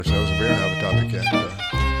So we don't have a topic yet.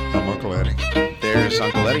 I'm Uncle Eddie. There's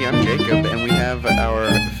Uncle Eddie. I'm Jacob, and we have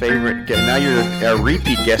our favorite guest. Now you're our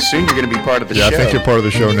repeat guest. Soon you're going to be part of the show. Yeah, I think you're part of the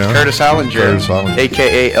show now. Curtis Hollinger,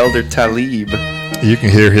 a.k.a. Elder Talib. You can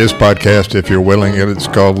hear his podcast if you're willing. It's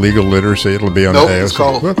called Legal Literacy. It'll be on the AOC. It's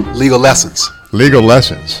called Legal Lessons. Legal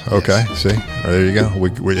Lessons. Okay, yes. See? There you go.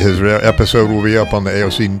 His episode will be up on the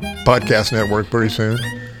AOC Podcast Network pretty soon.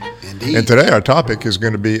 Indeed. And today our topic is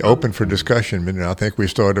going to be open for discussion. I think we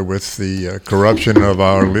started with the corruption of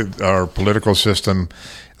our political system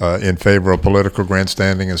in favor of political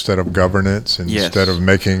grandstanding instead of governance, and instead of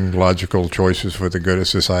making logical choices for the good of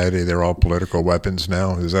society. They're all political weapons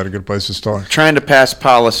now. Is that a good place to start? Trying to pass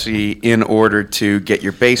policy in order to get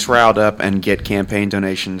your base riled up and get campaign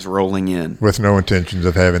donations rolling in. With no intentions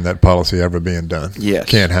of having that policy ever being done. Yes.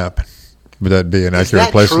 Can't happen. Would that be an accurate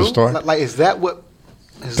place to start? Is that what...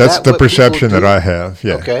 That's the perception that I have.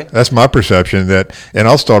 Yeah, okay. That's my perception. And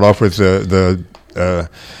I'll start off with the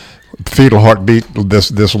fetal heartbeat.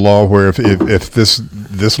 This law where if this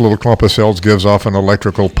little clump of cells gives off an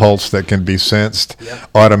electrical pulse that can be sensed,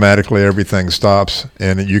 automatically everything stops,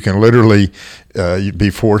 and you can literally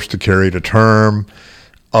be forced to carry to term.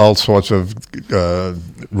 All sorts of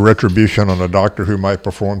retribution on a doctor who might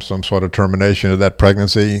perform some sort of termination of that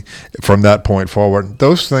pregnancy from that point forward.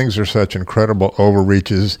 Those things are such incredible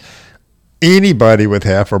overreaches. Anybody with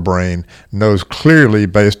half a brain knows clearly,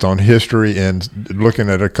 based on history and looking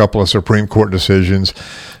at a couple of Supreme Court decisions,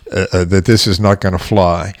 that this is not going to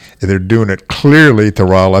fly. They're doing it clearly to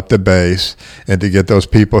rile up the base and to get those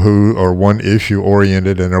people who are one issue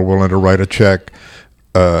oriented and are willing to write a check,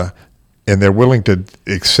 and they're willing to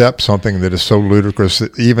accept something that is so ludicrous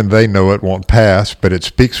that even they know it won't pass, but it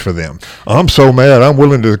speaks for them. I'm so mad, I'm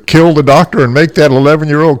willing to kill the doctor and make that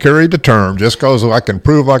 11-year-old carry to term just because I can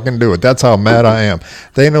prove I can do it. That's how mad I am.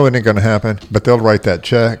 They know it ain't going to happen, but they'll write that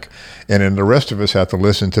check. And then the rest of us have to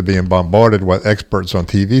listen to being bombarded what experts on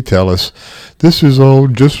TV tell us. This is all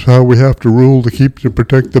just how we have to rule to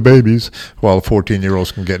protect the babies, while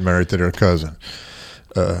 14-year-olds can get married to their cousin.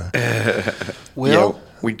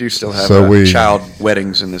 We do still have child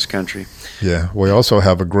weddings in this country. Yeah, we also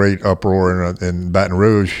have a great uproar in Baton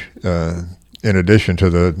Rouge. In addition to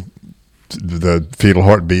the fetal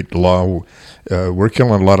heartbeat law, we're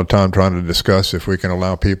killing a lot of time trying to discuss if we can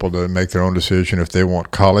allow people to make their own decision if they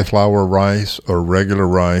want cauliflower rice or regular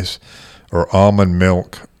rice or almond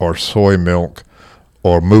milk or soy milk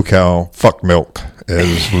or moo cow fuck milk,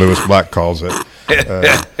 as Lewis Black calls it.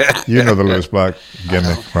 You know the Lewis Black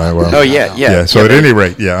gimmick, right? Well, oh, yeah. So at any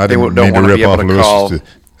rate, I didn't mean to rip off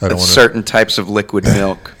Lewis. Certain types of liquid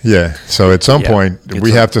milk. Yeah. So at some point,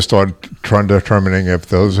 we have to start determining if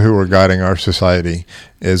those who are guiding our society,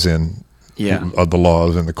 as in of the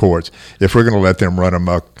laws and the courts, if we're going to let them run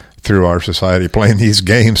amok through our society playing these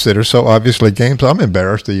games that are so obviously games. I'm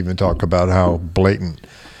embarrassed to even talk about how blatant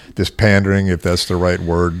this pandering, if that's the right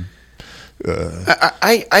word,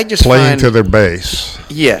 I just playing to their base.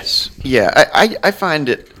 Yes, yeah. I find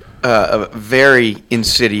it very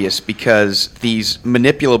insidious because these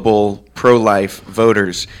manipulable pro-life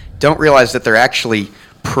voters don't realize that they're actually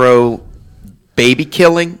pro-baby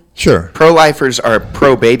killing. Sure. Pro-lifers are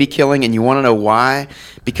pro-baby killing, and you want to know why?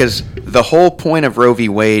 Because the whole point of Roe v.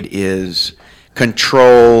 Wade is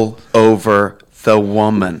control over the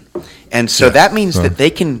woman. And so that means that they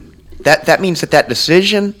can that means that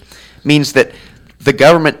decision means that the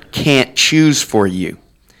government can't choose for you.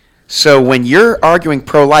 So when you're arguing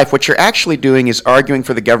pro-life, what you're actually doing is arguing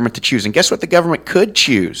for the government to choose. And guess what the government could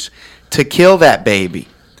choose? To kill that baby,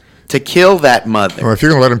 to kill that mother. Well, if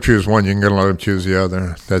you're going to let them choose one, you can let them choose the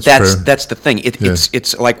other. That's true. That's the thing.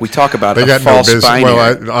 It's like we talk about they a got false no business. binary.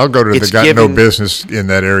 Well, I'll go to no business in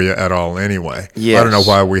that area at all anyway. Yes. I don't know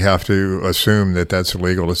why we have to assume that that's a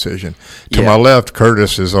legal decision. To my left,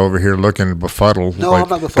 Curtis is over here looking befuddled. No, I'm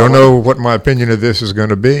not befuddled. Don't know what my opinion of this is going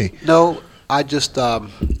to be. No, I just I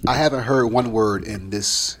haven't heard one word in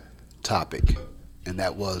this topic, and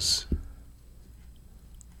that was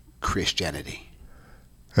Christianity.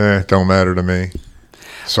 Don't matter to me.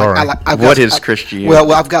 Sorry. What is Christianity?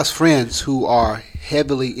 Well, I've got friends who are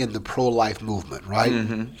heavily in the pro-life movement, right?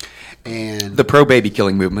 Mm-hmm. And the pro-baby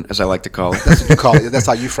killing movement, as I like to call it. That's what you call it. That's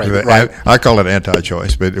how you frame it, right? I call it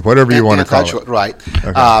anti-choice, but whatever you want to call it. Right.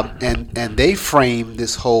 Okay. And they frame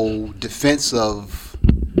this whole defense of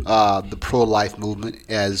the pro-life movement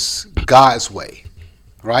as God's way,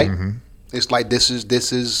 right? Mm-hmm. It's like this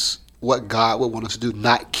is what God would want us to do,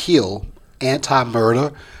 not kill,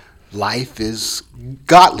 anti-murder, life is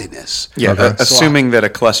godliness. Yeah, Okay. assuming that a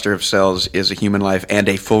cluster of cells is a human life and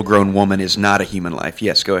a full-grown woman is not a human life.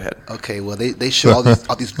 Yes, go ahead. Okay, well, they show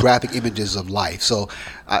all these graphic images of life. So,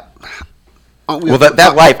 Well,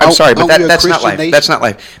 that life. I'm sorry, but that's not life. Nation? That's not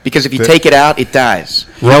life. Because if you take it out, it dies.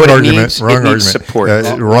 You know Wrong what it argument. needs? Wrong It argument. needs support.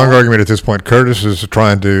 Wrong argument at this point. Curtis is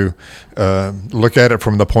trying to look at it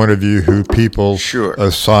from the point of view who people Sure.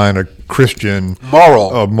 assign a Christian a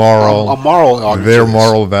moral argument their to this.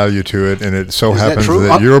 moral value to it, and it so Is that happens true?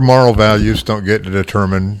 that your moral values don't get to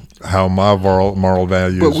determine how my moral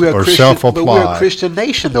values But we're are a self-applied. But we're a Christian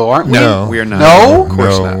nation, though, aren't we? No, We are not. No? Of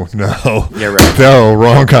course no, not. no. Yeah, right. No,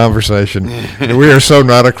 wrong conversation. We are so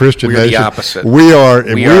not a Christian We are the nation. opposite. We are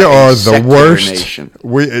We we are a are the secular worst. nation.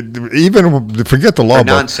 We even forget the law Or book.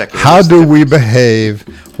 non-secular, How that's do different. we behave?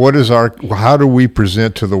 What is our? How do we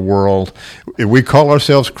present to the world? If we call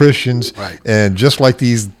ourselves Christians, Right. and just like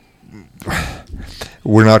these.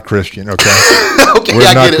 We're not Christian, okay? Okay, We're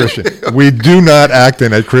I not get it. Christian. We do not act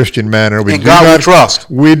in a Christian manner. We In do God we not trust.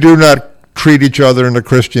 We do not treat each other in a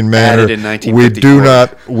Christian manner. Added in We do 1954.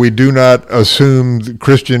 not. We do not assume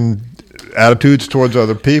Christian attitudes towards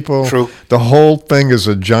other people. True. The whole thing is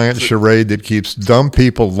a giant charade that keeps dumb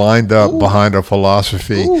people lined up behind a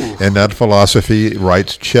philosophy, and that philosophy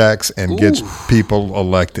writes checks and gets people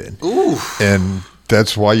elected. Ooh. And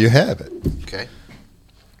that's why you have it. Okay.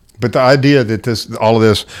 But the idea that all of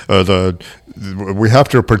this, we have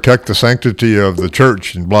to protect the sanctity of the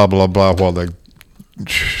church and blah blah blah, while they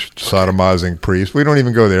sodomizing priests. We don't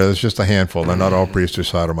even go there. There's just a handful. They're not all priests are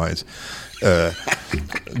sodomites.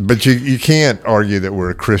 But you can't argue that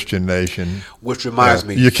we're a Christian nation. Which reminds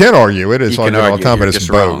me. You can argue it. It's You can argued all the argue, time, but you're it's just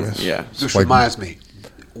wrong. bogus. Yeah. Which like- reminds me.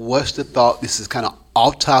 What's the thought? This is kind of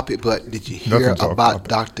off topic, but did you hear Nothing's off about topic.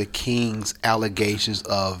 Dr. King's allegations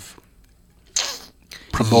of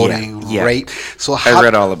promoting Yeah. rape? So I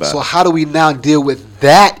read all about So it. how do we now deal with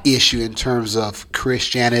that issue in terms of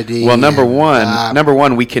Christianity? Well, number and,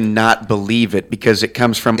 one, we cannot believe it because it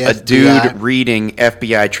comes from a FBI. dude reading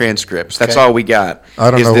FBI transcripts. That's Okay. all we got.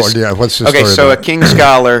 I don't is know this- what's the Okay, story so about? a King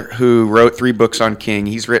scholar who wrote 3 books on King.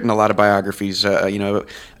 He's written a lot of biographies.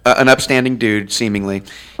 An upstanding dude, seemingly.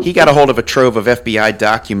 He got a hold of a trove of FBI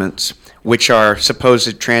documents, which are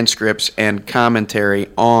supposed transcripts and commentary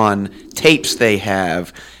on tapes they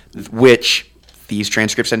have, which these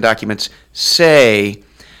transcripts and documents say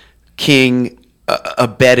King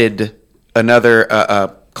abetted another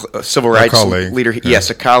civil rights colleague. leader. Yeah. Yes,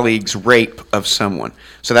 a colleague's rape of someone.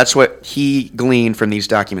 So that's what he gleaned from these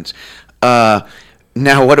documents.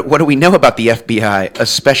 Now, what do we know about the FBI,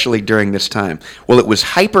 especially during this time? Well, it was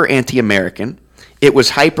hyper anti-American. It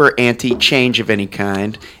was hyper anti-change of any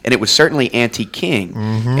kind, and it was certainly anti-King.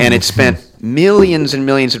 And it spent millions and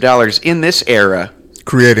millions of dollars in this era.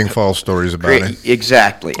 Creating false stories about it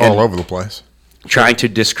Exactly. all And over the place. trying to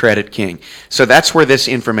discredit King. So that's where this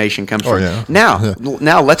information comes from. yeah.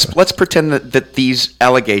 Now let's pretend that these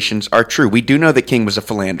allegations are true. We do know that King was a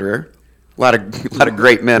philanderer. A lot of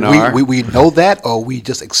great men are. we know that, or we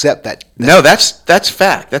just accept that? No, that's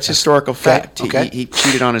fact. That's historical fact. okay. He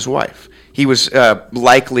cheated on his wife. He was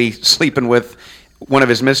likely sleeping with one of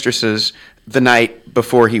his mistresses the night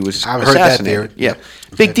before he was I've heard that assassinated. theory. Yeah, Okay.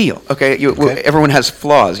 big deal. Okay, everyone has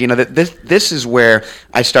flaws. You know that this is where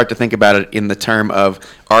I start to think about it in the term of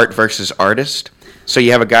art versus artist. So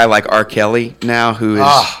you have a guy like R. Kelly now who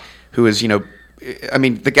is I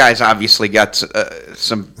mean, the guy's obviously got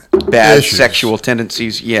some bad Issues. sexual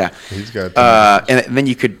tendencies. Yeah, He's got and then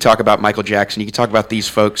you could talk about Michael Jackson. You could talk about these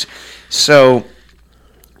folks. So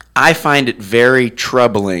I find it very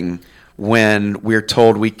troubling when we're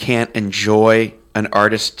told we can't enjoy an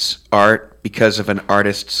artist's art because of an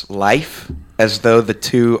artist's life, as though the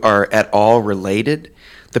two are at all related.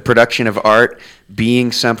 The production of art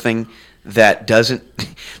being something that doesn't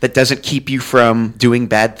keep you from doing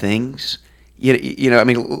bad things. I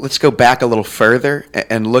mean, let's go back a little further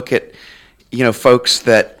and look at, folks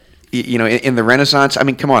that, in the Renaissance. I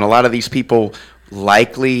mean, come on, a lot of these people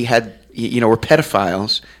likely had, were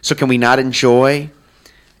pedophiles. So can we not enjoy,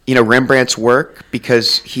 Rembrandt's work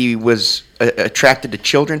because he was attracted to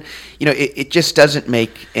children? It just doesn't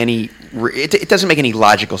make any. It doesn't make any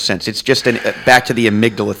logical sense. It's just back to the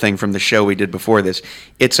amygdala thing from the show we did before this.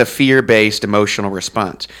 It's a fear-based emotional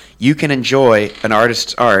response. You can enjoy an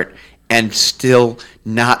artist's art and still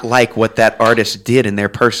not like what that artist did in their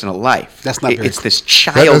personal life. That's not very It's this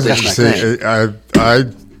That doesn't- childish see, thing. I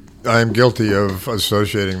I'm guilty of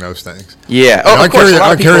associating those things. Yeah. And Oh, I of course, carry, a lot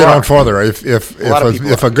I of people carry it on are. farther. If lot of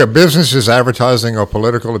people a good business is advertising a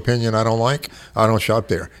political opinion I don't like, I don't shop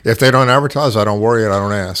there. If they don't advertise, I don't worry it. I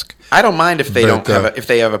don't ask. I don't mind if they But, don't have if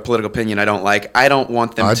they have a political opinion I don't like. I don't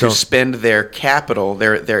want them I to don't- spend their capital,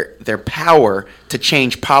 their power to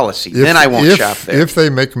change policy. If- Then I won't shop there. If they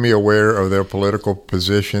make me aware of their political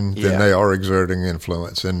position, then Yeah. they are exerting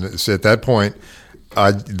influence. And it's at that point,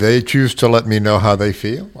 they choose to let me know how they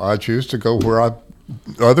feel. I choose to go where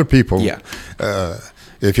other people. Yeah.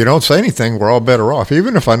 If you don't say anything, we're all better off.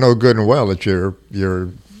 Even if I know good and well that you're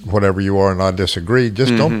whatever you are and I disagree,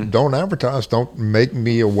 just don't advertise. Don't make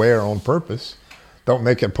me aware on purpose. Don't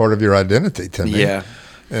make it part of your identity to me. Yeah.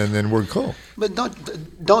 And then we're cool. But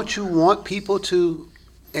don't you want people to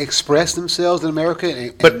express themselves in America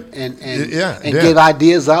and Yeah. give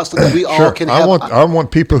ideas out so that we all Sure. can I have want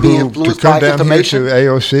people be who to influenced come by down here information? to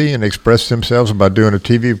AOC and express themselves by doing a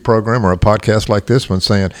TV program or a podcast like this one,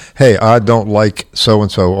 saying, "Hey, I don't like so and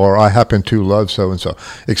so," or "I happen to love so and so."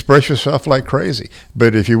 Express yourself like crazy.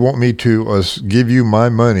 But if you want me to give you my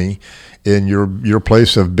money in your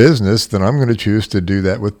place of business, then I'm going to choose to do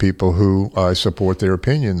that with people who I support their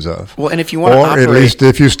opinions of. Well, and if you want to or operate, at least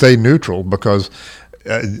if you stay neutral, because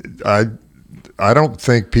I don't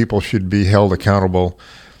think people should be held accountable.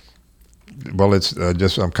 Well, it's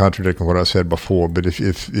I'm contradicting what I said before. But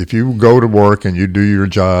if you go to work and you do your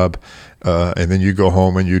job, and then you go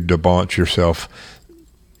home and you debauch yourself,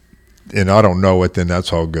 and I don't know it, then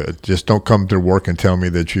that's all good. Just don't come to work and tell me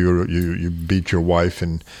that you beat your wife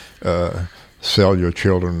and sell your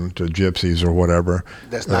children to gypsies or whatever.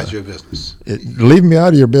 That's not your business. Leave me out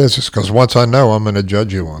of your business, because once I know, I'm going to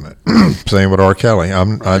judge you on it. Same with R. Kelly.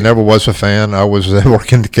 I never was a fan. I was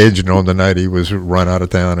working the Cajun on the night he was run out of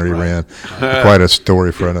town, or he ran. Quite a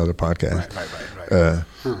story for another podcast. Right.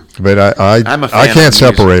 But I'm a fan I of can't the music.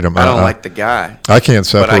 separate them. I don't like the guy. I can't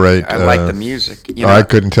But separate. I like the music. You know? I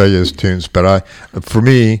couldn't tell you his tunes, but for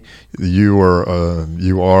me, you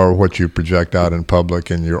are what you project out in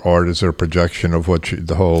public, and your art is a projection of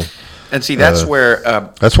the whole. And see, that's where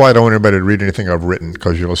That's why I don't want anybody to read anything I've written,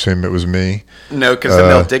 because you'll assume it was me. no, because then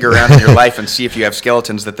they'll dig around in your life and see if you have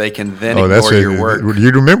skeletons that they can then ignore your work.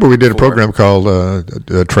 You remember we did a for. program called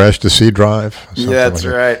Trash to C Drive? Something Yeah, that's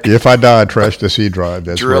like that. right. If I die, Trash to C Drive.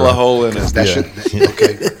 That's Drill where- a hole in it. That Yeah. should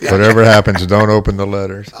okay. Whatever happens, don't open the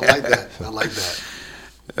letters. I like that. I like that.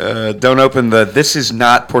 Don't open the "This is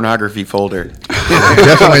not pornography" folder.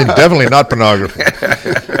 definitely not pornography.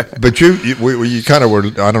 But you kind of were.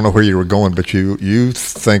 I don't know where you were going, but you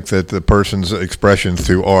think that the person's expression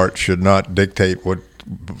through art should not dictate what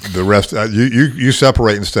the rest. You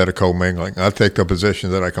separate instead of commingling. I take the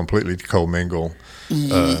position that I completely commingle.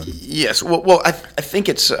 Yes. Well, I think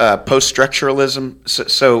it's post-structuralism.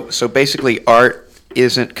 So basically, art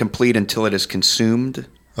isn't complete until it is consumed.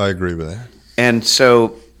 I agree with that. And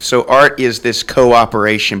so art is this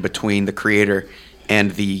cooperation between the creator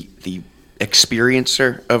and the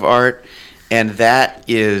experiencer of art, and that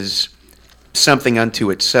is something unto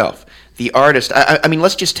itself. The artist, I mean,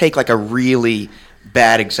 let's just take like a really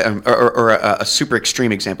bad example or a super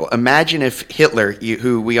extreme example. Imagine if Hitler,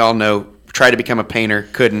 who we all know tried to become a painter,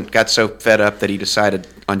 couldn't, got so fed up that he decided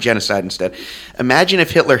on genocide instead. Imagine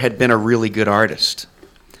if Hitler had been a really good artist.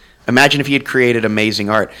 Imagine if he had created amazing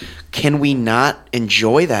art. Can we not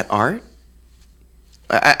enjoy that art?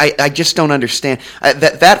 I just don't understand.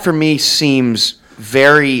 That for me seems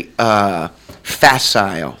very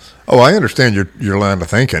facile. Oh, I understand your line of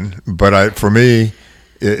thinking, but for me,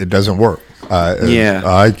 it doesn't work.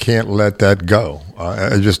 I can't let that go.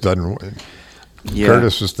 It just doesn't. Yeah.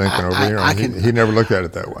 Curtis is thinking over here. I And can- he never looked at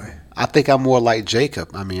it that way. I think I'm more like Jacob.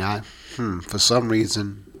 I mean, for some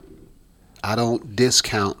reason, I don't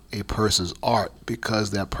discount a person's art because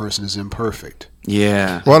that person is imperfect.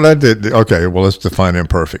 Yeah. Well, that did. Okay, well, let's define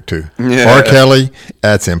imperfect too. Yeah. R. Kelly,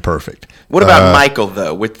 that's imperfect. What about Michael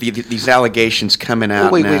though, with these allegations coming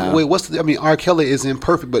out Wait. now? R. Kelly is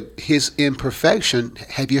imperfect, but his imperfection.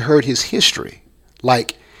 Have you heard his history?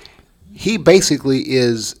 Like, he basically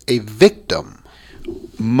is a victim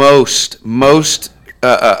Most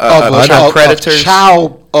of child predators.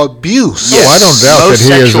 child abuse. Oh, I don't doubt Most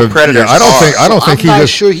that he is. sexual predators I don't think I'm he not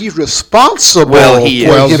just. sure he's responsible Well, he is.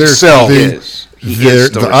 for Well, there's himself. the- He is. He is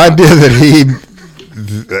still The idea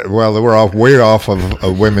that we're way off of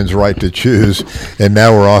a women's right to choose, and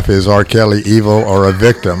now we're off is R. Kelly evil or a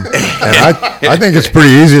victim? And I think it's pretty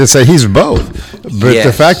easy to say he's both. But the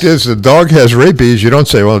Yes. fact is, the dog has rabies. You don't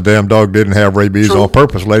say, "Well, the damn dog didn't have rabies on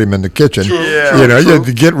purpose. Let him in the kitchen." Yeah. You know, you have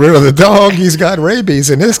to get rid of the dog. He's got rabies,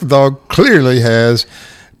 and this dog clearly has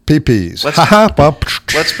PPs. Let's- Ha ha!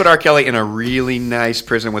 Let's put R. Kelly in a really nice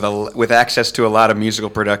prison with access to a lot of musical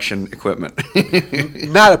production equipment.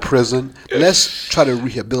 Not a prison. Let's try to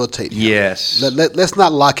rehabilitate him. Yes. Let's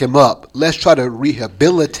not lock him up. Let's try to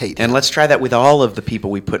rehabilitate him. And let's try that with all of the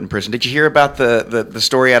people we put in prison. Did you hear about the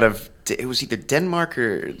story out of, it was either Denmark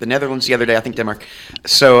or the Netherlands the other day? I think Denmark.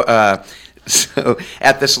 So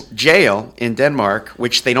at this jail in Denmark,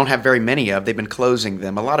 which they don't have very many of, they've been closing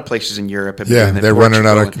them. A lot of places in Europe have been doing that. They're running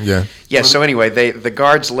out of, Yeah, so anyway, the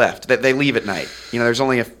guards left. They leave at night. There's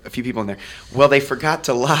only a few people in there. Well, they forgot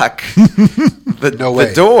to lock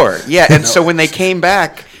the door. Yeah, and so when they came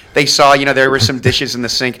back, they saw, there were some dishes in the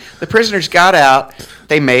sink. The prisoners got out.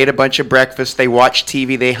 They made a bunch of breakfast. They watched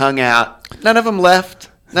TV. They hung out. None of them left.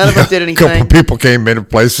 None of them did anything. A couple people came in a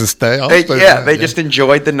place to stay. They just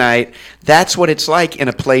enjoyed the night. That's what it's like in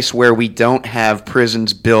a place where we don't have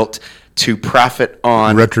prisons built to profit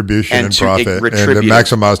on retribution and profit, and to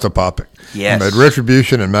maximize the profit. Yes,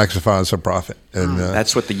 retribution and maximize the profit, and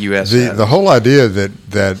that's what the U.S. has. The whole idea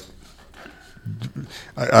that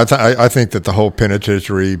I think that the whole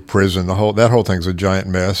penitentiary, prison, that whole thing's a giant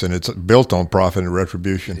mess, and it's built on profit and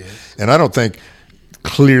retribution. Yes. And I don't think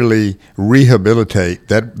clearly rehabilitate,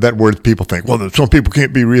 that word people think, well, some people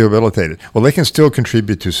can't be rehabilitated. Well, they can still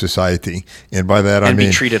contribute to society, and by that I mean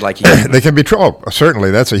be treated like humans. They can be certainly,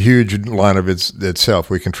 that's a huge line of itself.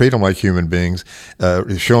 We can treat them like human beings,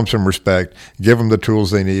 show them some respect, give them the tools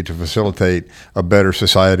they need to facilitate a better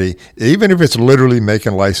society, even if it's literally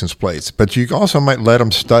making license plates. But you also might let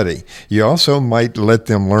them study. You also might let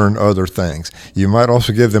them learn other things. You might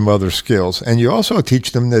also give them other skills, and you also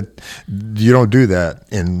teach them that you don't do that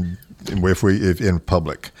in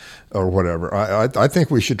public or whatever. I think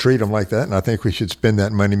we should treat them like that, and I think we should spend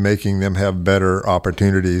that money making them have better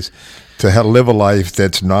opportunities to live a life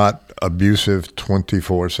that's not abusive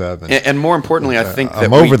 24/7. And more importantly, I think that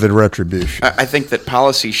I'm over the retribution. I think that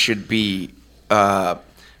policy should be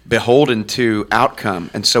beholden to outcome,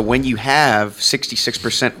 and so when you have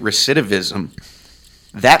 66% recidivism,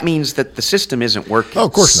 that means that the system isn't working. Oh,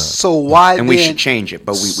 of course not. So why? And we should change it,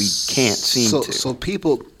 but we can't seem to. So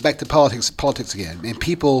people, back to politics again, and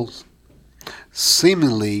people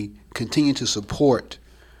seemingly continue to support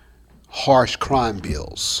harsh crime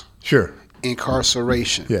bills, Sure,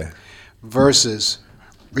 incarceration, yeah, versus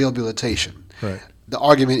rehabilitation. right. The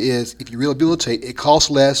argument is, if you rehabilitate, it costs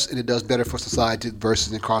less and it does better for society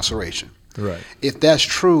versus incarceration. Right. If that's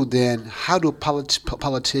true, then how do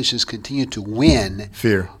politicians continue to win?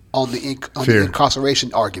 Fear. On the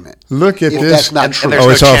incarceration argument. Look at if this. That's not true. And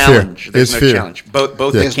there's it's no all challenge. fear. There's It's no fear. challenge.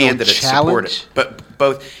 Both There's the candidates no support it. But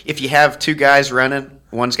both, if you have two guys running,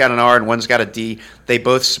 one's got an R and one's got a D, they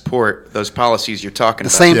both support those policies you're talking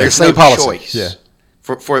about. The There's same no policy. choice. Yeah.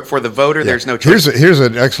 For the voter, there's no choice. Here's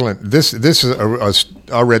an excellent. This is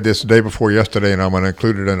I read this the day before yesterday, and I'm going to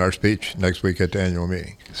include it in our speech next week at the annual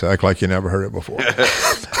meeting. So act like you never heard it before.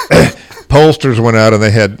 Pollsters went out and they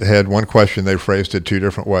had one question. They phrased it two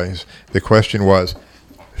different ways. The question was,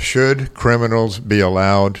 should criminals be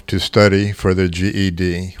allowed to study for their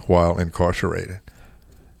GED while incarcerated?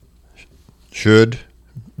 Should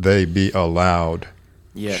they be allowed?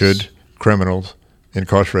 Yes. Should criminals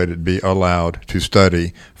incarcerated be allowed to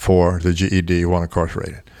study for the GED while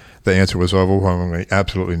incarcerated? The answer was overwhelmingly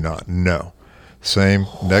absolutely not. No.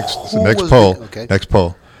 Next poll. Okay. Next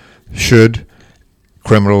poll. Should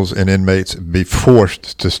criminals and inmates be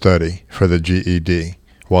forced to study for the GED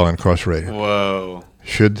while incarcerated? Whoa.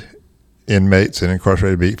 Should inmates and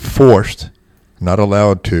incarcerated be forced, not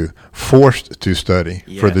allowed to, forced to study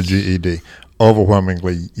for the GED?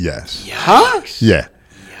 Overwhelmingly yes. Huh? Yeah.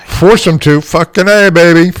 Force them to, fucking A,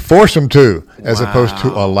 baby. Force them to, as opposed to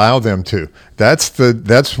allow them to. That's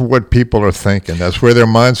what people are thinking. That's where their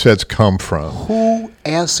mindsets come from. Who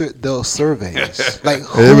answered those surveys?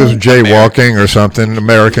 It was jaywalking or something.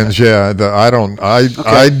 Americans, yeah.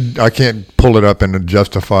 I can't pull it up and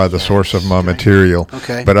justify the source of my material.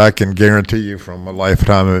 Okay. But I can guarantee you from a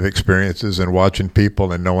lifetime of experiences and watching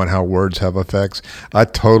people and knowing how words have effects, I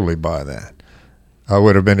totally buy that. I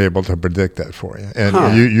would have been able to predict that for you,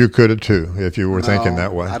 and you could have too if you were thinking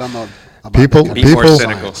that way. I don't know. People, more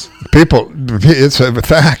cynical. It's a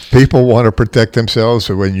fact. People want to protect themselves,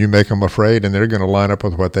 so when you make them afraid, and they're going to line up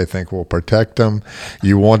with what they think will protect them.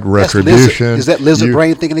 You want retribution. Is that lizard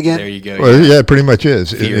brain thinking again? There you go. Well, yeah, it pretty much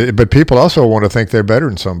is. But people also want to think they're better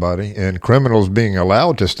than somebody, and criminals being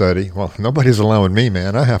allowed to study. Well, nobody's allowing me,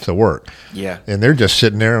 man. I have to work. Yeah. And they're just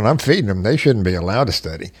sitting there, and I'm feeding them. They shouldn't be allowed to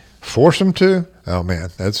study. Force them to? Oh man,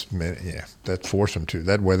 that's force them to.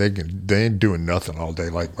 That way they ain't doing nothing all day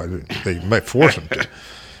like they might force them to,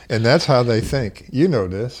 and that's how they think. You know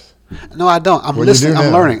this. No, I don't. I'm Well, you listening. do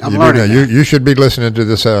I'm now. learning. I'm You do learning. now. You should be listening to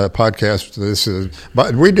this podcast.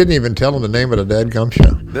 But we didn't even tell them the name of the dadgum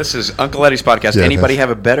show. This is Uncle Eddie's podcast. Yeah, Anybody that's-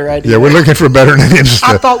 have a better idea? Yeah, we're looking for better names.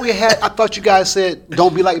 I thought you guys said,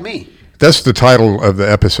 "Don't be like me." That's the title of the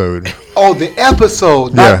episode. Oh, the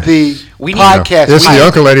episode, not Yeah. the We- podcast. It's title. the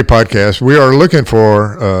Uncle Eddie podcast. We are looking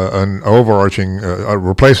for an overarching,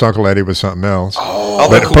 replace Uncle Eddie with something else.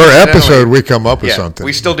 Although But per coincidentally- episode, we come up with Yeah, something.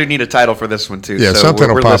 we still do need a title for this one too. Yeah, so something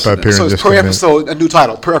we're will pop listening. up here. So in it's just per a minute. episode, a new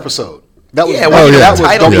title per episode. That was Yeah, Oh, we need yeah. a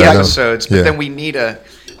title Don't the Be Like Me. episodes, but Yeah. then we need a.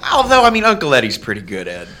 Although I mean, Uncle Eddie's pretty good,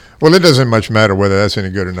 Ed. Well, it doesn't much matter whether that's any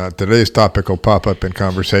good or not. Today's topic will pop up in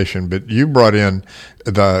conversation, but you brought in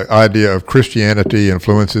the idea of Christianity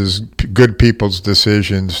influences good people's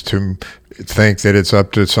decisions to think that it's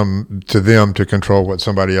up to them to control what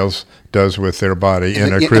somebody else does with their body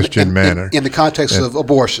in a Christian manner. In the context of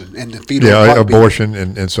abortion and the fetal Yeah, heartbeat. abortion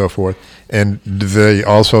and so forth. And they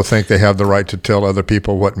also think they have the right to tell other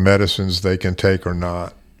people what medicines they can take or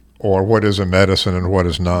not, or what is a medicine and what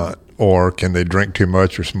is not, or can they drink too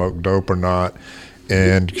much or smoke dope or not.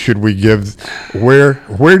 And should we give, where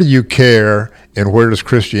do you care and where does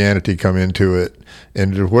Christianity come into it?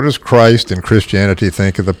 And what does Christ and Christianity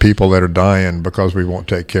think of the people that are dying because we won't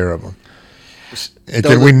take care of them?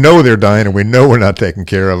 And we know they're dying and we know we're not taking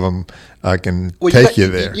care of them. I can take you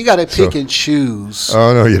there. You got to pick So- and choose.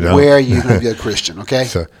 Oh, no, you don't. Where you're going to be a Christian, okay?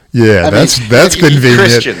 So, yeah, I that's mean, convenient.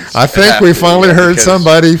 Christians I think have we to, finally yeah, heard because-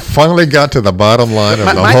 somebody finally got to the bottom line of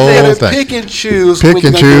the my whole You gotta thing. pick and choose. Pick when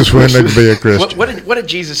and you're gonna be a choose when to Christian. be a Christian. What did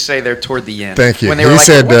Jesus say there toward the end? Thank you. When they He were like,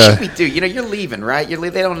 said, "What should we do? You know, you're leaving, right?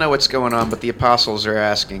 They don't know what's going on, but the apostles are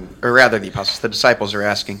asking, or rather, the disciples are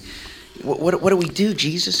asking, what do we do,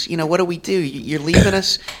 Jesus? You know, what do we do? You're leaving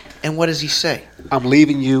us." And what does he say? I'm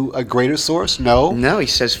leaving you a greater source? No. No, he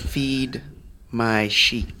says, "Feed my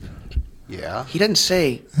sheep." Yeah. He doesn't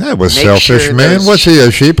say That was "Make selfish, sure man. those What's he,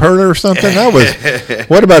 a sheep herder or something? That was.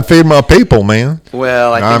 What about feed my people, man?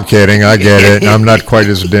 Well, No, I'm kidding. I get it. I'm not quite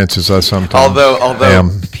as dense as I sometimes Although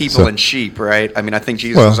am. people So- and sheep, right? I mean, I think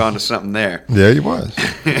Jesus Well- was onto something there. Yeah, he was.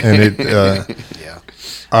 And it. Yeah.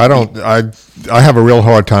 I don't. I have a real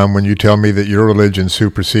hard time when you tell me that your religion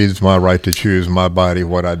supersedes my right to choose my body,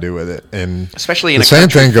 what I do with it, and Especially in the a same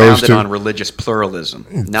country thing goes founded to on religious pluralism,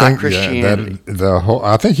 not think- Christianity. Yeah, the whole.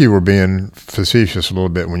 I think you were being facetious a little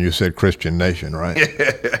bit when you said Christian nation, right?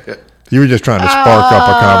 You were just trying to spark up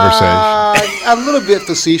a conversation. A little bit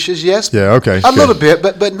facetious, yes. Yeah. Okay. A good. little bit,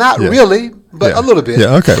 but not Yeah. really. But Yeah. a little bit.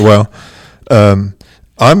 Yeah. Okay. Well,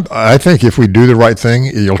 I think if we do the right thing,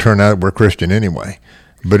 you'll turn out we're Christian anyway.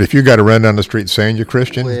 But if you got to run down the street saying you're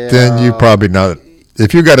Christian, then you probably not.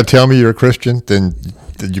 If you got to tell me you're a Christian, then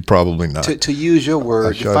you probably not. To use your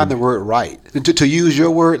word, showed define him. the word right. To use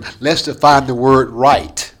your word, let's define the word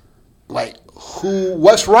right. Like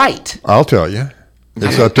what's right? I'll tell you.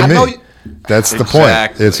 It's up to I know me. you- That's the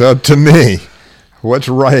Exactly. point. It's up to me. What's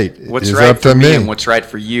right What's is right up for to me me. and what's right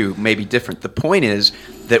for you may be different. The point is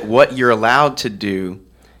that what you're allowed to do,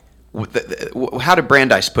 how did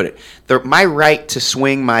Brandeis put it? My right to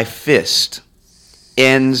swing my fist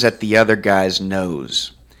ends at the other guy's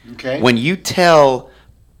nose. Okay. When you tell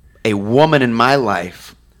a woman in my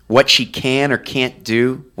life what she can or can't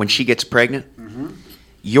do when she gets pregnant,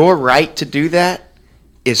 your right to do that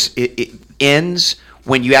it ends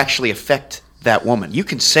when you actually affect that woman. You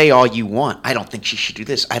can say all you want. I don't think she should do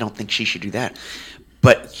this. I don't think she should do that.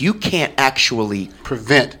 But you can't actually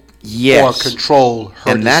Prevent Yes. or control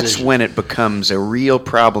her and that's decision. when it becomes a real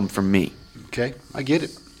problem for me. Okay, I get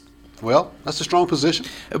it. Well, that's a strong position.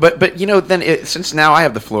 But you know, then since now I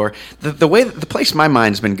have the floor, the place my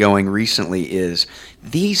mind's been going recently is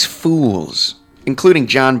these fools, including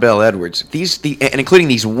John Bell Edwards, and including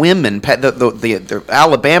these women, the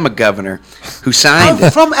Alabama governor who signed I'm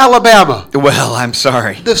it. from Alabama, Well, I'm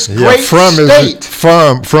sorry. this Yeah, great state.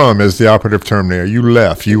 from is the operative term there. You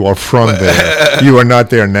left. You are from there. You are not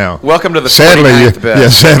there now. Welcome to the Sadly, 49th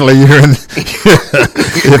best. sadly, you're in.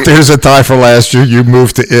 If there's a tie for last year, you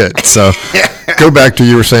moved to it. So go back to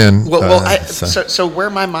you were saying. So where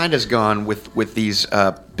my mind has gone with these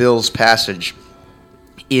bills passage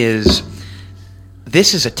is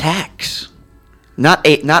this is a tax, not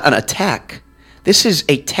an attack. This is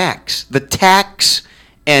a tax. The tax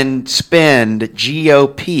and spend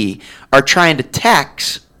GOP are trying to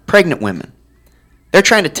tax pregnant women. They're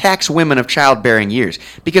trying to tax women of childbearing years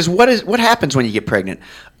because what happens when you get pregnant?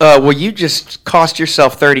 Well, you just cost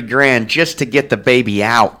yourself $30,000 just to get the baby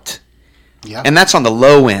out. Yeah. And that's on the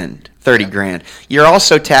low end, $30,000. You're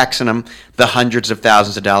also taxing them the hundreds of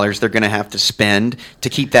thousands of dollars they're going to have to spend to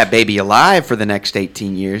keep that baby alive for the next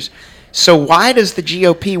 18 years. So why does the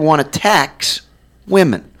GOP want to tax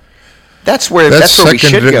women? That's where we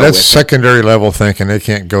should go. That's with secondary level thinking. They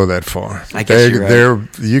can't go that far. I guess you're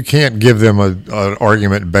right. You can't give them an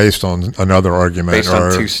argument based on another argument. Based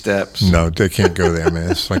on two steps. No, they can't go there,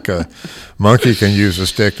 man. It's like a monkey can use a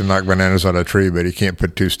stick to knock bananas out of a tree, but he can't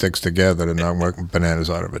put two sticks together to knock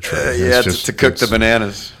bananas out of a tree. To cook the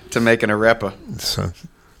bananas, to make an arepa. So,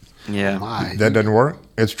 yeah. That doesn't work.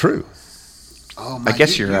 It's true. Oh my! I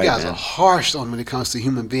guess you're right. You guys man. are harsh when it comes to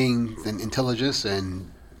human beings and intelligence and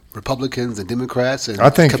Republicans and Democrats and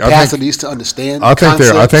capacities to understand. I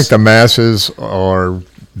think the masses are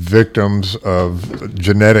victims of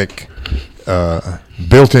genetic,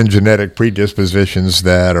 built-in genetic predispositions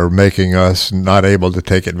that are making us not able to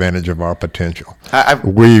take advantage of our potential.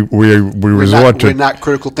 We're not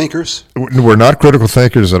critical thinkers. We're not critical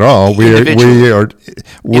thinkers at all.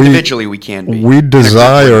 Individually, we can be. We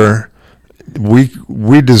desire.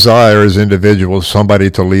 We desire as individuals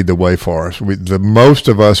somebody to lead the way for us. Most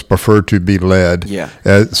of us prefer to be led,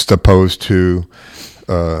 as opposed to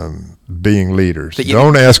being leaders.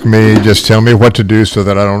 Don't ask me; just tell me what to do so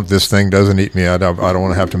that this thing doesn't eat me. I don't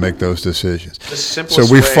want to have to make those decisions. So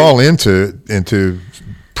we fall into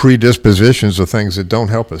predispositions of things that don't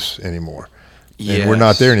help us anymore. And we're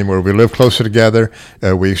not there anymore. We live closer together.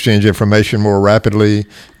 We exchange information more rapidly.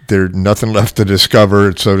 There's nothing left to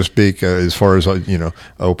discover, so to speak, as far as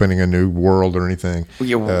opening a new world or anything.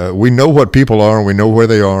 We know what people are, and we know where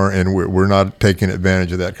they are, and we're not taking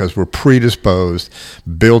advantage of that because we're predisposed,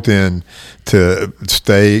 built in to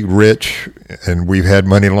stay rich, and we've had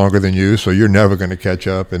money longer than you, so you're never going to catch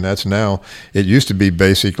up. And that's now. It used to be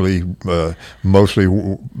basically mostly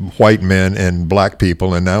white men and black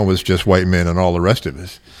people, and now it's just white men and all the rest of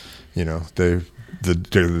us.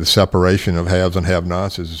 The separation of haves and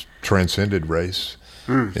have-nots has transcended race,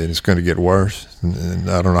 and it's going to get worse. And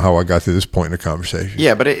I don't know how I got to this point in the conversation.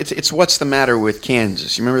 Yeah, but it's What's the Matter with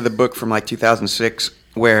Kansas? You remember the book from like 2006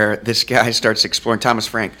 where this guy starts exploring, Thomas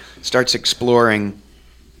Frank, starts exploring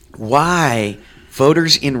why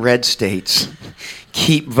voters in red states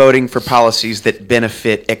keep voting for policies that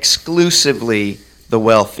benefit exclusively the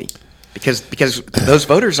wealthy. Because those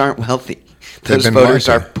voters aren't wealthy. Those voters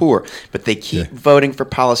are poor, but they keep voting for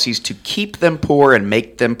policies to keep them poor and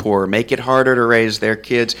make them poor, make it harder to raise their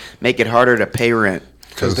kids, make it harder to pay rent.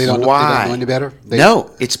 Because they don't know any better?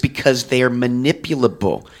 No, it's because they are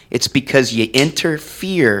manipulable. It's because you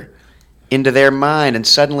interfere into their mind, and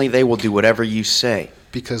suddenly they will do whatever you say.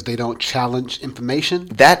 Because they don't challenge information?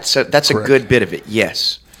 That's a good bit of it,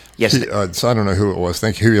 yes. Yes. So I don't know who it was.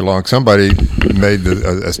 Thank you, Huey Long. Somebody made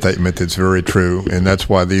a statement that's very true, and that's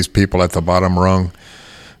why these people at the bottom rung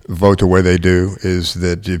vote the way they do, is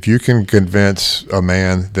that if you can convince a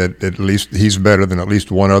man that at least he's better than at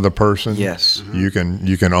least one other person, you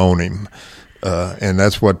can own him. And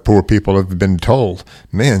that's what poor people have been told.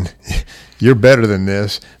 Man, you're better than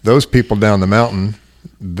this. Those people down the mountain,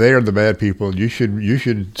 they're the bad people. You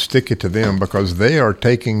should stick it to them because they are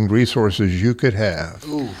taking resources you could have.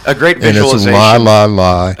 Ooh. A great visualization. And it's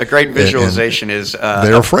lie. A great visualization is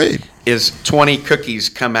they're afraid. Is 20 cookies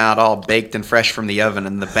come out all baked and fresh from the oven,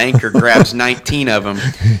 and the banker grabs 19 of them,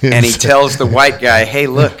 and he tells the white guy, "Hey,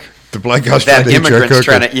 look, the black guy's that immigrant's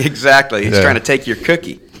trying to He's trying to take your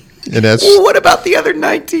cookie." And that's, what about the other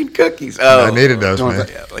 19 cookies? Oh, I needed those, man.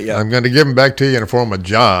 I'm going to give them back to you in the form of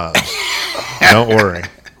jobs. Don't worry.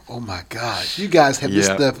 Oh my gosh, you guys have this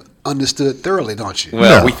stuff understood thoroughly, don't you?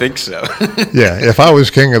 Well, we think so. Yeah, if I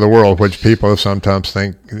was king of the world, which people sometimes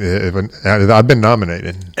think, I've been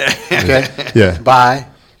nominated. Okay. Yeah. By?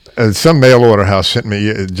 Some mail order house sent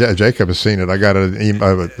me. Jacob has seen it. I got a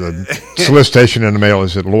solicitation in the mail. It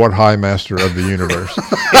said Lord High Master of the Universe.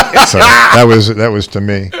 So that was to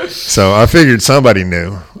me. So I figured somebody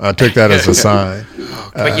knew. I took that as a sign.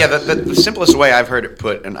 But the simplest way I've heard it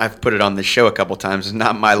put, and I've put it on the show a couple times, is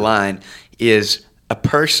not my line, is a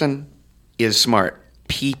person is smart.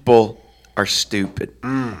 People are stupid.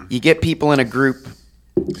 You get people in a group.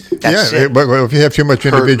 That's it. But if you have too much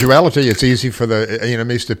individuality, it's easy for the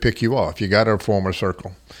enemies to pick you off. You got to form a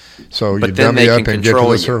circle, so you dummy up and get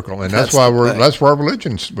to the circle, and that's why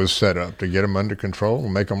religion was set up, to get them under control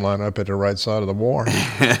and make them line up at the right side of the war,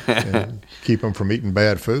 and keep them from eating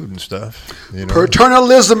bad food and stuff.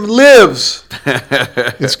 Paternalism lives.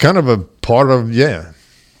 It's kind of a part of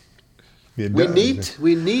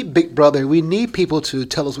We need Big Brother. We need people to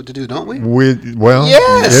tell us what to do, don't we?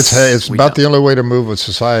 Yes. It's about the only way to move a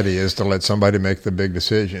society is to let somebody make the big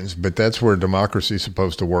decisions. But that's where democracy is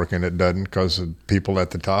supposed to work, and it doesn't because the people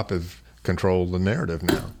at the top have controlled the narrative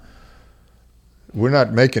now. We're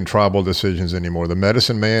not making tribal decisions anymore. The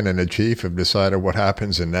medicine man and the chief have decided what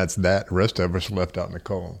happens, and that's that. The rest of us are left out in the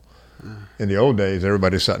cold. In the old days,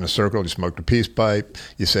 everybody sat in a circle, you smoked a peace pipe,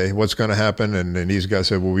 you say, what's going to happen? And then these guys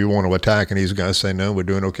say, well, we want to attack. And these guys say, no, we're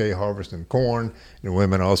doing okay harvesting corn. And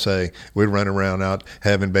women all say, we run around out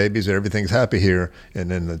having babies, everything's happy here. And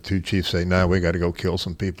then the two chiefs say, no, we got to go kill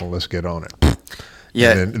some people, let's get on it.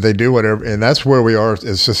 Yeah. And they do whatever, and that's where we are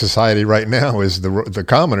as a society right now, is the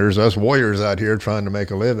commoners, us warriors out here trying to make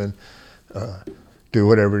a living, do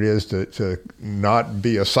whatever it is to not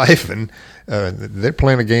be a siphon. They're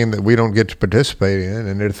playing a game that we don't get to participate in,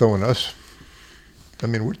 and they're throwing us. I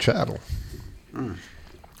mean, we're chattel.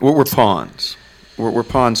 We're pawns. We're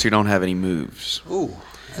pawns who don't have any moves. Ooh,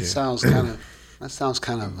 that sounds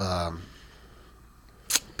kind of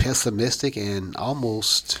pessimistic and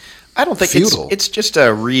almost. I don't think feudal. it's just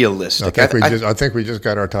a realistic. I think we just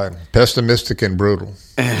got our title: pessimistic and brutal.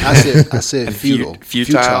 I said feudal.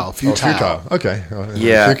 Futile. Futile. Okay.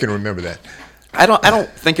 Yeah. You can remember that. I don't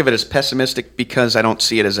think of it as pessimistic because I don't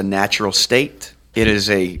see it as a natural state. It is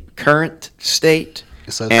a current state.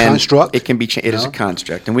 It's a construct. It can be. It is a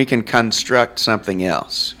construct, and we can construct something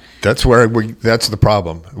else. That's that's the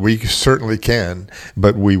problem. We certainly can,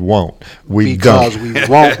 but we won't. We because don't. we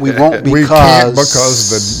won't. We won't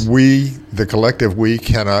because we can't, because the collective we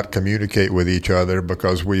cannot communicate with each other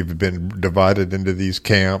because we've been divided into these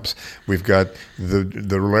camps. We've got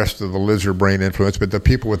the rest of the lizard brain influence, but the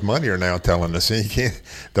people with money are now telling us, you can't,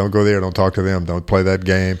 don't go there, don't talk to them, don't play that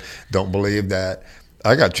game, don't believe that.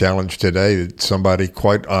 I got challenged today that somebody,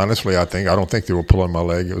 quite honestly, I don't think they were pulling my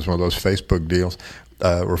leg. It was one of those Facebook deals.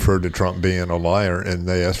 Referred to Trump being a liar, and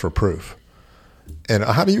they asked for proof. And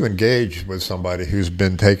how do you engage with somebody who's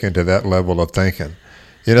been taken to that level of thinking?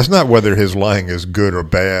 And it's not whether his lying is good or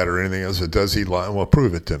bad or anything else. It does he lie? Well,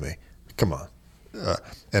 prove it to me. Come on.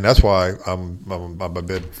 And that's why I'm a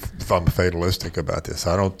bit fatalistic about this.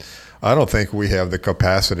 I don't think we have the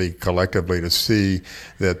capacity collectively to see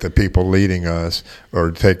that the people leading us are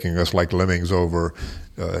taking us like lemmings over,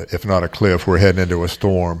 if not a cliff, we're heading into a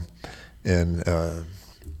storm. And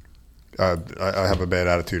I have a bad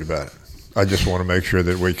attitude about it. I just want to make sure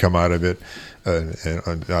that we come out of it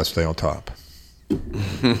and I stay on top.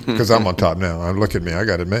 Because I'm on top now. Look at me. I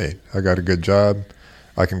got it made. I got a good job.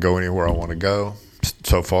 I can go anywhere I want to go.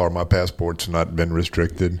 So far, my passport's not been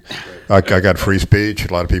restricted. I got free speech.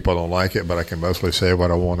 A lot of people don't like it, but I can mostly say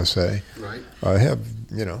what I want to say. Right. I have,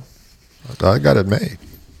 I got it made.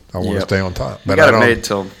 I want to stay on top. But I got it made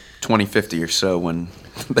till 2050 or so, when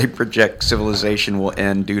they project civilization will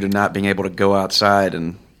end due to not being able to go outside.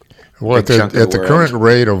 And at the current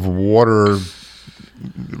rate of water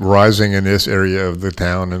rising in this area of the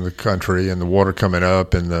town and the country, and the water coming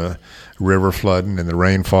up, and the river flooding, and the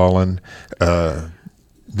rain falling,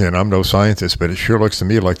 then I'm no scientist, but it sure looks to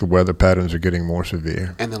me like the weather patterns are getting more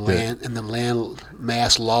severe. And the land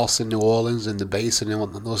mass loss in New Orleans and the basin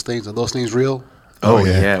and those things, are those things real? Oh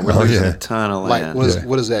yeah, we're losing a ton of land.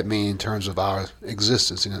 What does that mean in terms of our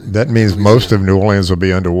existence? That means most of New Orleans will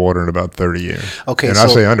be underwater in about 30 years. Okay, and I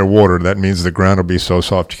say underwater, that means the ground will be so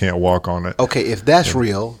soft you can't walk on it. Okay, if that's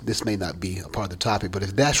real, this may not be a part of the topic, but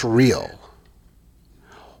if that's real,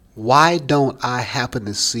 why don't I happen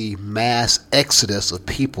to see mass exodus of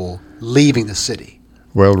people leaving the city?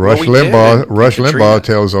 Well, Rush Limbaugh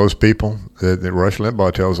tells those people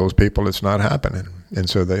it's not happening, and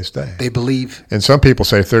so they stay. They believe. And some people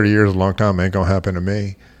say 30 years is a long time, ain't going to happen to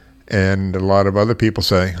me. And a lot of other people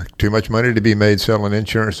say too much money to be made selling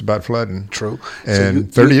insurance about flooding. True.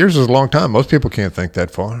 And 30 years is a long time. Most people can't think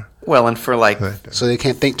that far. Well, and for so they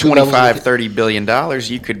can't think $25-30 billion,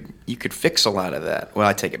 you could fix a lot of that. Well,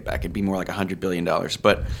 I take it back. It'd be more like $100 billion,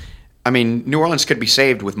 but. I mean, New Orleans could be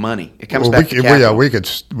saved with money. It comes back to capital. Yeah,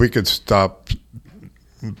 we could stop.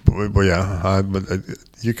 Well, yeah,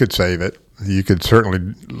 you could save it. You could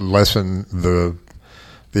certainly lessen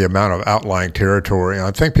the amount of outlying territory. I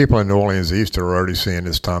think people in New Orleans East are already seeing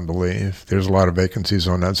it's time to leave. There's a lot of vacancies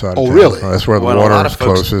on that side of town. Oh, really? That's where the water is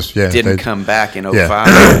closest. Yeah, didn't come back in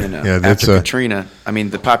 2005 after Katrina. I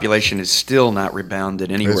mean, the population is still not rebounded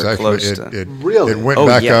anywhere close to. Really? It went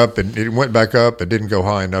back up, and it went back up. It didn't go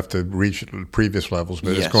high enough to reach previous levels,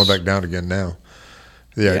 but it's going back down again now.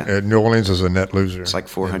 Yeah. New Orleans is a net loser. It's like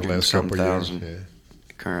 400,000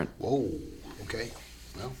 current. Whoa. Okay.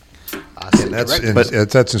 Well, and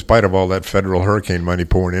that's in spite of all that federal hurricane money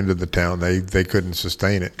pouring into the town. They couldn't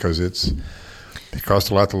sustain it because it costs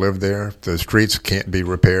a lot to live there. The streets can't be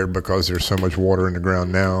repaired because there's so much water in the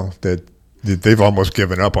ground now that they've almost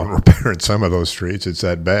given up on repairing some of those streets. It's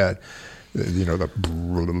that bad. The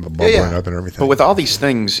bubbling up and everything. But with all these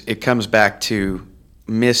things, it comes back to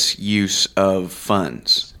misuse of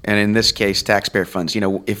funds, and in this case, taxpayer funds.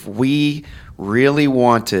 If we really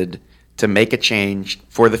wanted to make a change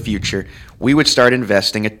for the future, we would start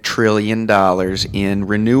investing $1 trillion in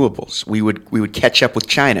renewables. We would catch up with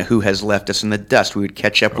China, who has left us in the dust. We would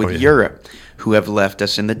catch up with Europe, who have left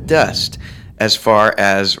us in the dust as far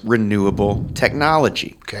as renewable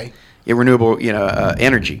technology. Okay. Yeah, renewable,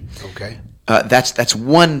 energy. Okay. That's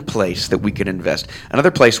one place that we could invest.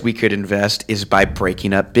 Another place we could invest is by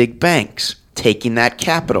breaking up big banks, taking that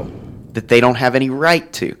capital that they don't have any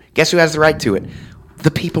right to. Guess who has the right to it?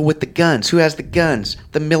 The people with the guns. Who has the guns?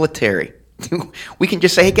 The military. We can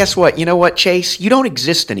just say, hey, guess what? You know what, Chase? You don't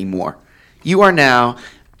exist anymore. You are now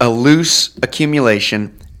a loose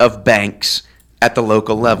accumulation of banks at the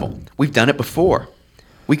local level. We've done it before.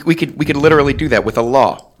 We could literally do that with a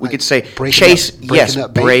law. We could say, Chase,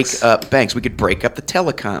 break up banks. We could break up the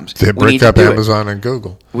telecoms. Break up Amazon and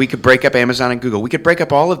Google. We could break up Amazon and Google. We could break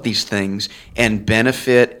up all of these things and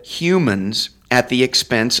benefit humans at the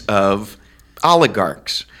expense of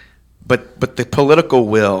oligarchs. But the political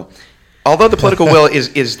will, although the political will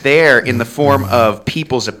is there in the form of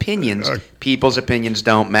people's opinions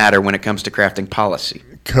don't matter when it comes to crafting policy.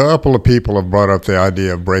 A couple of people have brought up the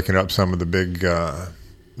idea of breaking up some of the big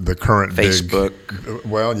the current Facebook.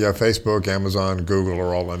 Facebook, Amazon, Google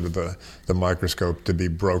are all under the microscope to be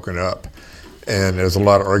broken up. And there's a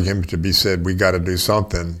lot of argument to be said. We got to do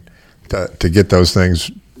something to get those things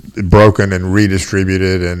broken and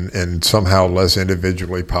redistributed and somehow less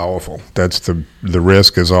individually powerful. That's the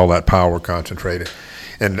risk, is all that power concentrated.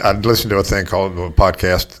 And I listened to a thing called a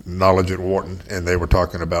podcast, Knowledge at Wharton, and they were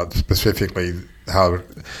talking about specifically how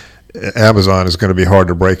Amazon is going to be hard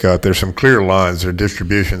to break up. There's some clear lines. Their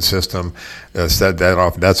distribution system set that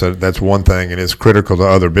off. That's one thing, and it's critical to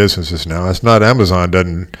other businesses now. It's not Amazon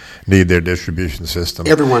doesn't need their distribution system.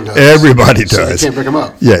 Everyone does. Everybody so does. You can't break them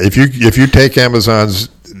up. Yeah, if you take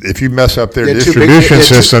if you mess up their distribution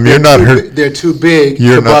system, you're not hurt. They're too big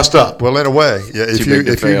to bust up. Well, in a way, yeah.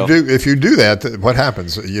 If you do that, what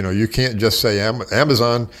happens? You can't just say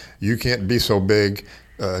Amazon. You can't be so big.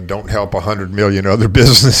 Don't help 100 million other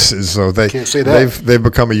businesses. So can't say that. They've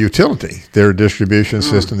become a utility. Their distribution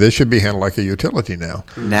system, they should be handled like a utility now.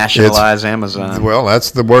 Nationalize Amazon. Well,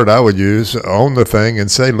 that's the word I would use. Own the thing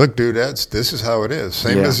and say, look, dude, this is how it is.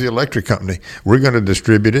 Same as the electric company. We're going to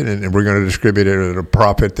distribute it, and we're going to distribute it at a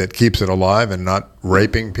profit that keeps it alive and not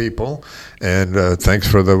raping people. And thanks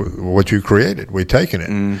for what you created. We've taken it.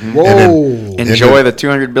 Mm-hmm. Whoa! Enjoy the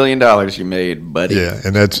 $200 billion you made, buddy. Yeah,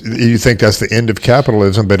 and you think that's the end of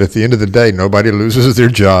capitalism, but at the end of the day, nobody loses their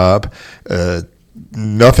job.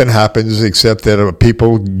 Nothing happens except that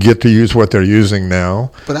people get to use what they're using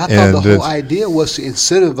now. But I thought the whole idea was to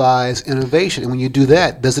incentivize innovation, and when you do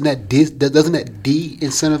that, doesn't that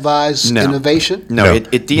de-incentivize innovation? No, it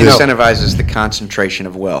de-incentivizes the concentration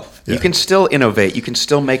of wealth. Yeah. You can still innovate. You can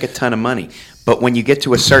still make a ton of money. But when you get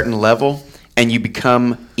to a certain level and you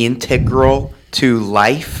become integral to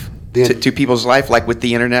life, to people's life, like with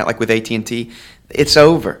the internet, like with AT&T, it's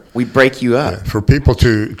over. We break you up. Yeah. For people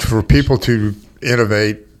to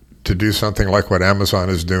innovate, to do something like what Amazon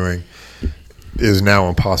is doing, is now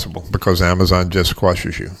impossible because Amazon just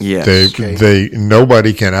squashes you. Yes.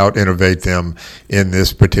 Nobody can out innovate them in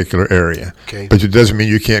this particular area. Okay. But it doesn't mean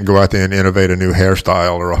you can't go out there and innovate a new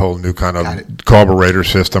hairstyle or a whole new kind of carburetor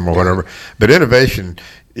system or whatever. But innovation,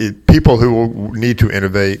 people who need to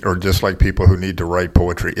innovate are just like people who need to write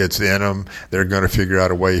poetry. It's in them. They're going to figure out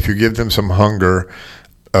a way. If you give them some hunger,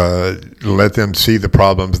 let them see the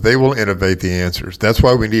problems, they will innovate the answers. That's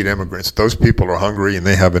why we need immigrants. Those people are hungry and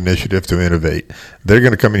they have initiative to innovate. They're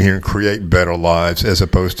going to come in here and create better lives as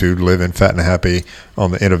opposed to living fat and happy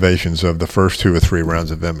on the innovations of the first 2 or 3 rounds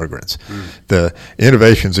of immigrants. The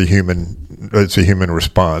innovation's a human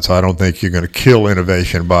response. I don't think you're going to kill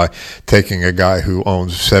innovation by taking a guy who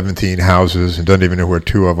owns 17 houses and doesn't even know where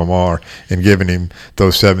 2 of them are and giving him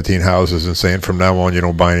those 17 houses and saying from now on you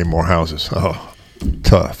don't buy any more houses. Oh,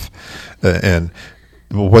 tough. And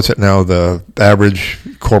what's it now? The average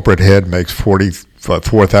corporate head makes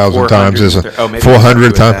 4,000 times as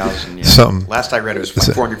 400 times something. Last I read, it was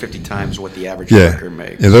 450 times what the average worker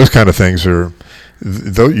makes. Yeah, those kind of things are.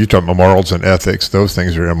 You talk about morals and ethics; those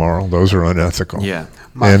things are immoral. Those are unethical. Yeah,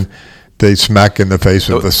 and they smack in the face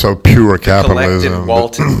of the so pure capitalism. Collective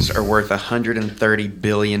Waltons are worth $130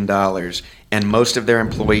 billion, and most of their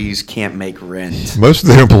employees can't make rent. Most of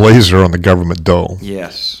their employees are on the government dole.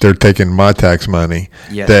 Yes. They're taking my tax money.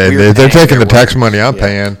 Yes. They're taking the tax money I'm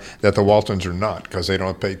paying that the Waltons are not because they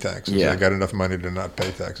don't pay taxes. Yeah. They got enough money to not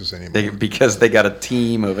pay taxes anymore. Because they got a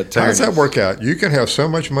team of attorneys. How does that work out? You can have so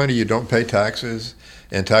much money you don't pay taxes,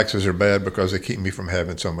 and taxes are bad because they keep me from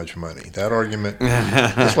having so much money. That argument,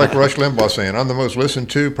 it's like Rush Limbaugh saying, I'm the most listened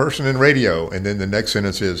to person in radio. And then the next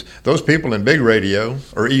sentence is, those people in big radio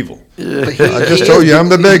are evil. I just told you I'm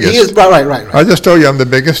the biggest. He is, right. I just told you I'm the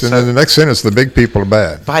biggest, and then the next sentence, the big people are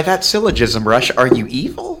bad. By that syllogism, Rush, are you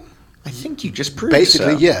evil? I think you just proved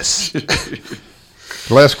Basically, so. yes.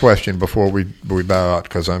 Last question before we bow out,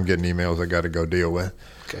 because I'm getting emails I got to go deal with.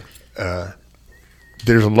 Okay.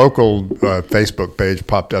 There's a local Facebook page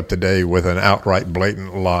popped up today with an outright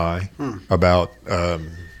blatant lie about,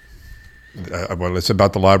 it's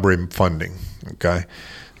about the library funding, okay?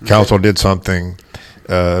 Council did something,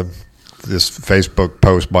 this Facebook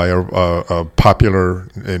post by a popular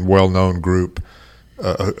and well-known group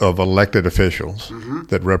of elected officials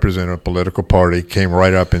that represent a political party came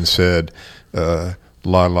right up and said,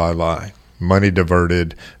 lie. Money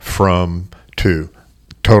diverted from to.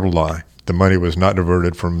 Total lie. The money was not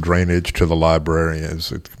diverted from drainage to the library.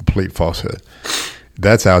 It's a complete falsehood.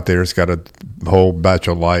 That's out there. It's got a whole batch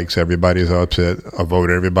of likes. Everybody's upset. I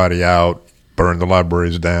vote everybody out. Burn the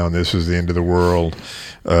libraries down. This is the end of the world.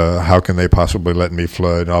 How can they possibly let me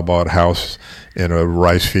flood? I bought a house in a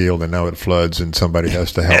rice field and now it floods and somebody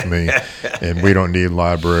has to help me. And we don't need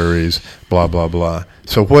libraries, blah, blah, blah.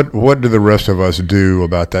 So what do the rest of us do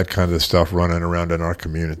about that kind of stuff running around in our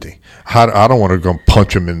community? I don't want to go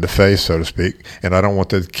punch them in the face, so to speak, and I don't want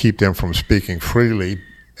to keep them from speaking freely,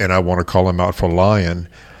 and I want to call them out for lying.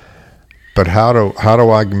 But how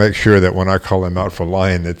do I make sure that when I call them out for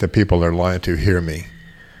lying, that the people they're lying to hear me,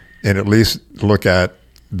 and at least look at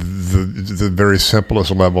the very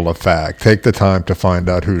simplest level of fact? Take the time to find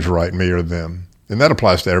out who's right, me or them, and that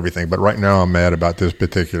applies to everything. But right now, I'm mad about this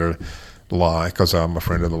particular lie because I'm a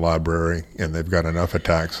friend of the library, and they've got enough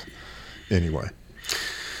attacks anyway.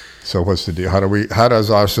 So what's the deal? How does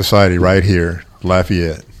our society right here,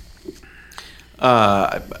 Lafayette?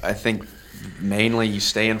 I think mainly you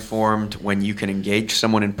stay informed when you can engage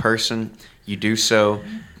someone in person. You do so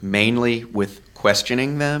mainly with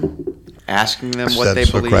questioning them, asking them what they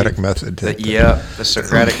believe. Socratic method. The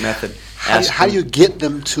Socratic method. How do you get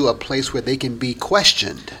them to a place where they can be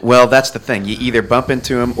questioned? Well, that's the thing. You either bump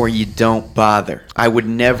into them or you don't bother. I would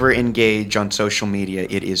never engage on social media.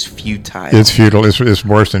 It is futile. It's futile. It's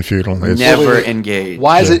worse than futile. Never engage.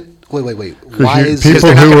 Why is it? Wait. Because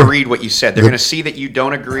they're not going to read what you said. They're going to see that you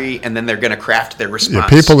don't agree, and then they're going to craft their response.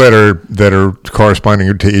 Yeah, people that are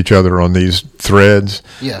corresponding to each other on these threads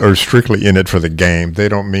are strictly in it for the game. They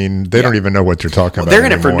don't even know what they're talking about. They're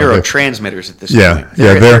in it for neurotransmitters at this point.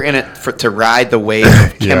 They're in it to ride the wave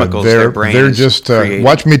of chemicals their brains. They're just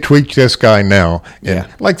watch me tweet this guy now. And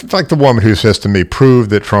like the woman who says to me, "Prove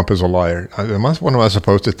that Trump is a liar." Am I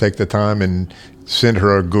supposed to take the time and send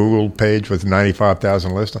her a Google page with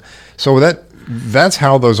 95,000 lists? So that's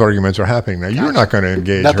how those arguments are happening now. You're not going to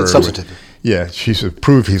engage Nothing her. Substantive. She said,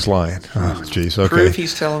 prove he's lying. Oh, geez, okay. Prove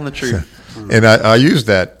he's telling the truth. And I used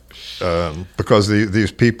that because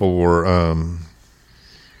these people were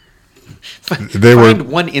Find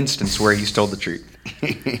one instance where he's told the truth.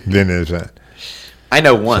 Then there's that. I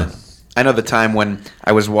know one. I know the time when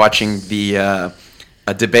I was watching the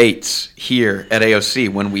debates here at AOC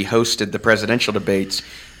when we hosted the presidential debates,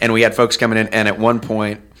 and we had folks coming in, and at one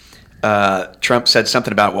point Trump said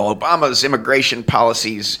something about, well, Obama's immigration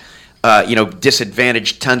policies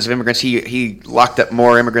disadvantaged tons of immigrants. He locked up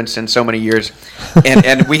more immigrants in so many years,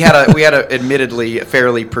 and we had a admittedly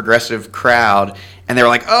fairly progressive crowd, and they were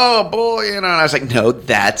like, oh boy, and I was like, no,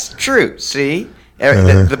 that's true. See,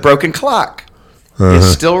 the broken clock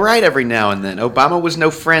is still right every now and then. Obama was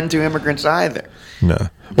no friend to immigrants either. No.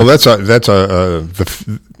 Well,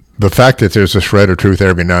 the fact that there's a shred of truth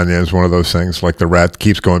every now and then is one of those things. Like the rat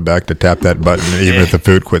keeps going back to tap that button, even if the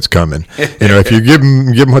food quits coming. If you give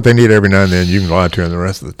them what they need every now and then, you can lie to them the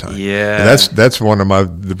rest of the time. Yeah, and that's one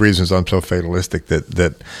of the reasons I'm so fatalistic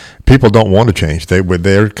that people don't want to change.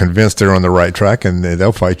 They're convinced they're on the right track, and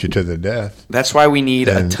they'll fight you to the death. That's why we need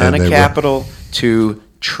a ton of capital to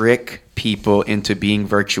trick people into being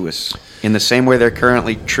virtuous in the same way they're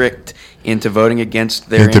currently tricked into voting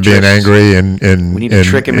against their into interests. Being angry and we need to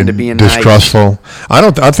trick them into being distrustful.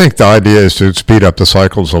 Nice. I think the idea is to speed up the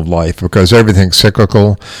cycles of life because everything's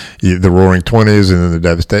cyclical. The Roaring '20s and then the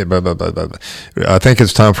devastation. Blah, blah, blah, blah, blah. I think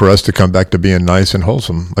it's time for us to come back to being nice and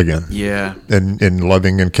wholesome again. Yeah, and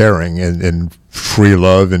loving and caring and free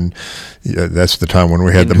love, and that's the time when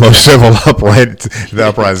we had the most civil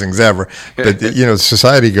uprisings ever. But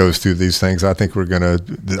society goes through these things. I think we're gonna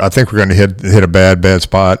hit a bad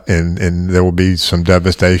spot, and there will be some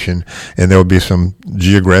devastation, and there will be some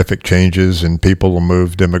geographic changes, and people will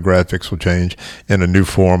move. Demographics will change, and a new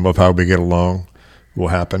form of how we get along will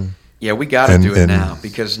happen. Yeah, we got to And- do it and- now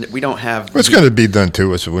because we don't have. It's going to be done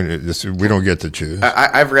to us. We don't get to choose.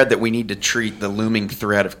 I've read that we need to treat the looming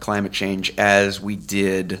threat of climate change as we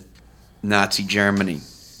did Nazi Germany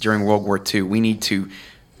during World War II. We need to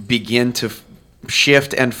begin to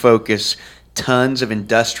shift and focus tons of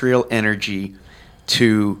industrial energy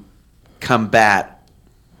to combat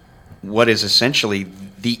what is essentially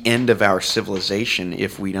the end of our civilization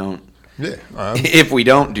if we don't Yeah, if we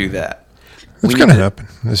don't do that. it's We going need to happen.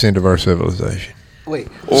 It's the end of our civilization. Wait.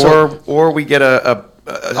 So, or we get a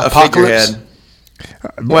Apocalypse? figurehead.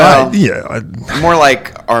 Well, yeah. More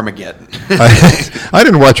like Armageddon. I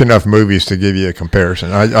didn't watch enough movies to give you a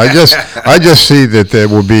comparison. I just see that there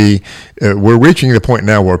will be. We're reaching the point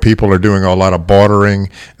now where people are doing a lot of bartering.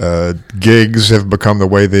 Gigs have become the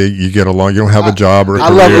way you get along. You don't have a job or a I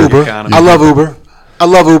career. love Uber. Economy. I love Uber. I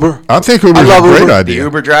love Uber. I think Uber's love a great Uber. idea. The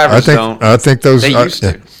Uber drivers don't. I think those. They used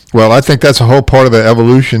to. Well, I think that's a whole part of the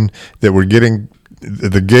evolution that we're getting.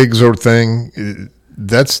 The gigs or thing.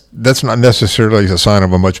 That's not necessarily a sign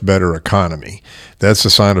of a much better economy. That's a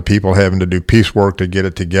sign of people having to do piecework to get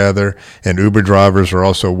it together. And Uber drivers are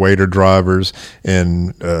also waiter drivers,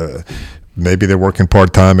 and maybe they're working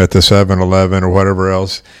part time at the 7-Eleven or whatever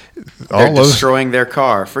else. They're destroying their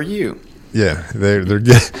car for you. Yeah, they're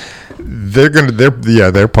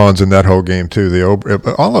pawns in that whole game too.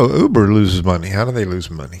 Although Uber loses money, how do they lose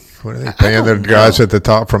money? What are they paying their guys at the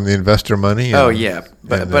top from the investor money? Oh yeah,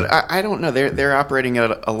 but I don't know. They're operating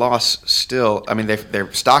at a loss still. I mean,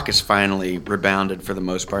 their stock has finally rebounded for the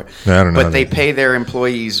most part. I don't know. But they pay their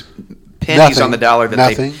employees pennies Nothing. on the dollar that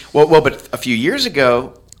Nothing. they. Well, but a few years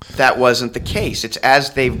ago that wasn't the case. It's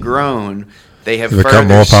as they've grown. They have become further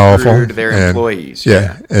more powerful. screwed their and- employees.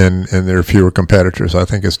 Yeah, and there are fewer competitors. I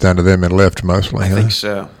think it's down to them and Lyft mostly. I think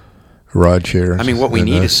so. Ride share. I mean, what we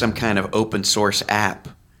need is some kind of open source app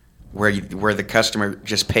where the customer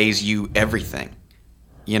just pays you everything.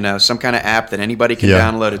 You know, some kind of app that anybody can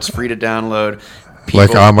download. It's free to download.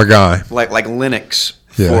 Like I'm a guy. Like Linux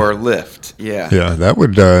Yeah. for Lyft. Yeah. Yeah, that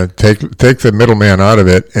would take the middleman out of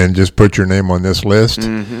it and just put your name on this list.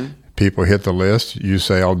 Mm-hmm. People hit the list. You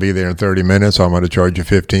say, I'll be there in 30 minutes. I'm going to charge you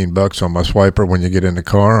 $15 on my swiper when you get in the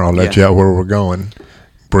car. I'll let you out where we're going.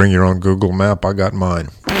 Bring your own Google map. I got mine.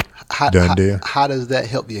 Done deal. How does that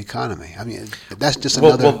help the economy? I mean, that's just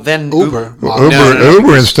Well, another then Uber Uber- model. No.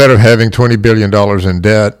 Uber, instead of having $20 billion in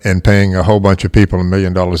debt and paying a whole bunch of people $1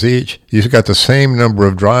 million each, you've got the same number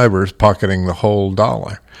of drivers pocketing the whole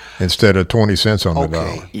dollar instead of 20 cents on the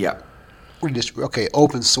dollar. Yeah.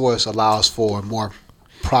 Open source allows for more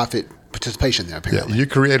profit participation there, Yeah, apparently. you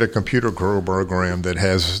create a computer program that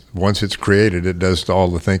has, once it's created, it does all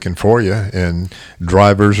the thinking for you, and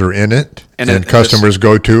drivers are in it, and customers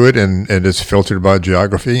go to it, and it's filtered by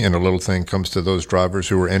geography, and a little thing comes to those drivers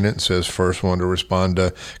who are in it and says, first one to respond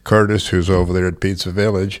to Curtis, who's over there at Pizza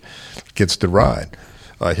Village, gets the ride.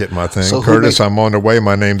 I hit my thing. So Curtis, I'm on the way.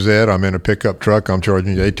 My name's Ed. I'm in a pickup truck. I'm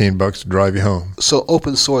charging you $18 to drive you home. So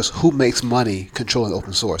open source, who makes money controlling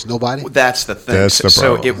open source? Nobody? That's the thing. That's the So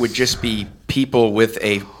problem. it would just be people with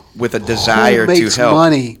a desire who makes to help.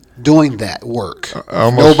 money doing that work?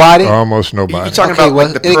 Almost Nobody? Almost nobody. You're talking Okay, about well,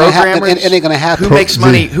 like the it ain't gonna happen- programmers. it ain't gonna happen. Who makes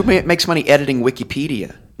money? Who makes money editing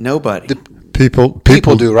Wikipedia? Nobody.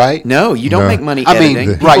 People do, right? No, you don't No. make money I mean, editing.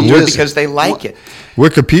 right, People you do it just- because they like it.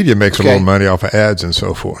 Wikipedia makes a Okay. little money off of ads and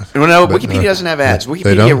so forth. Well, no, But, Wikipedia doesn't have ads. they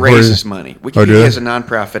Wikipedia don't? raises money. Oh, do Wikipedia they? is a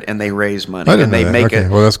nonprofit, and they raise money, I didn't and they know that. make Okay,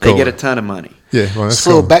 it. well, that's They cool. get a ton of money. Yeah, well, that's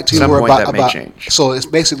So cool. back to Some your point about, that may about change. so it's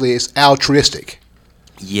basically it's altruistic.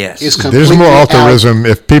 Yes. It's There's completely more altruism.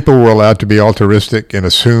 If people were allowed to be altruistic and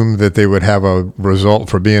assume that they would have a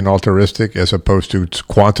result for being altruistic as opposed to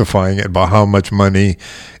quantifying it by how much money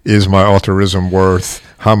is my altruism worth,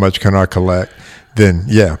 how much can I collect, then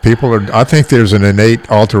yeah, people are, I think there's an innate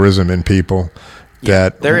altruism in people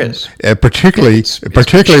that there is. particularly It's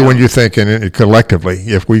when shown. you think in it collectively,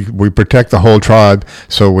 if we protect the whole tribe,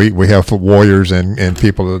 so we have warriors and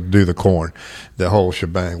people to do the corn, the whole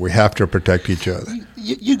shebang. We have to protect each other.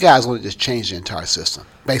 You guys want to just change the entire system,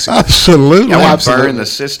 basically. Absolutely. Yeah, we absolutely. burn the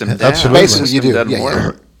system down. Absolutely. The Basically, you system do. doesn't Yeah, yeah.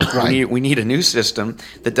 work. Right. We need a new system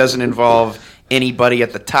that doesn't involve anybody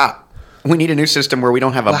at the top. We need a new system where we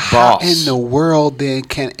don't have a But how boss. in the world then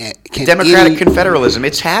can Democratic any- confederalism.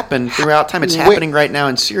 It's happened throughout time. It's Wait- happening right now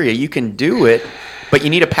in Syria. You can do it, but you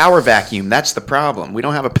need a power vacuum. That's the problem. We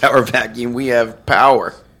don't have a power vacuum. We have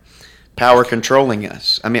power. power controlling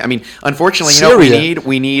us. I mean, unfortunately, Syria.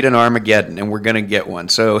 we need an Armageddon, and we're going to get one.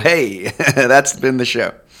 So, hey, that's been the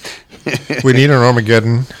show. We need an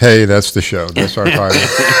Armageddon. Hey, that's the show. That's our title.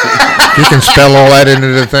 You can spell all that into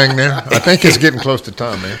the thing there. I think it's getting close to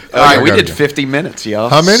time, man. All right, we did 50 minutes, y'all.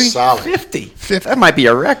 How many? Solid. 50. That might be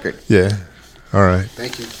a record. Yeah. All right.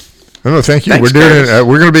 Thank you. No, thank you. Thanks, we're doing Curtis. it.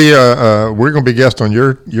 We're going to be guests on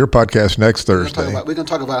your podcast next Thursday. We're going to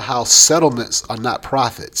talk about how settlements are not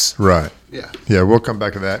profits. Right. Yeah. Yeah, we'll come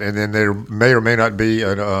back to that, and then there may or may not be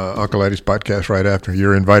an Uncle Eddie's podcast right after.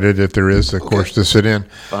 You're invited, if there is, of course, to sit in.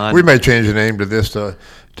 Fun. We may change the name to this to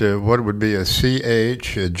what would be a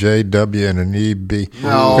CH, a JW, and an EB.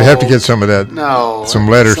 No. We have to get some of that. No. Some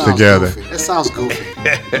that letters sounds together. Goofy. It sounds goofy.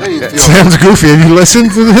 I don't even feel Sounds goofy. Have you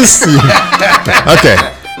listened to this?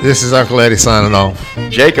 Okay. This is Uncle Eddie signing off.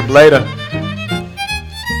 Jacob, later.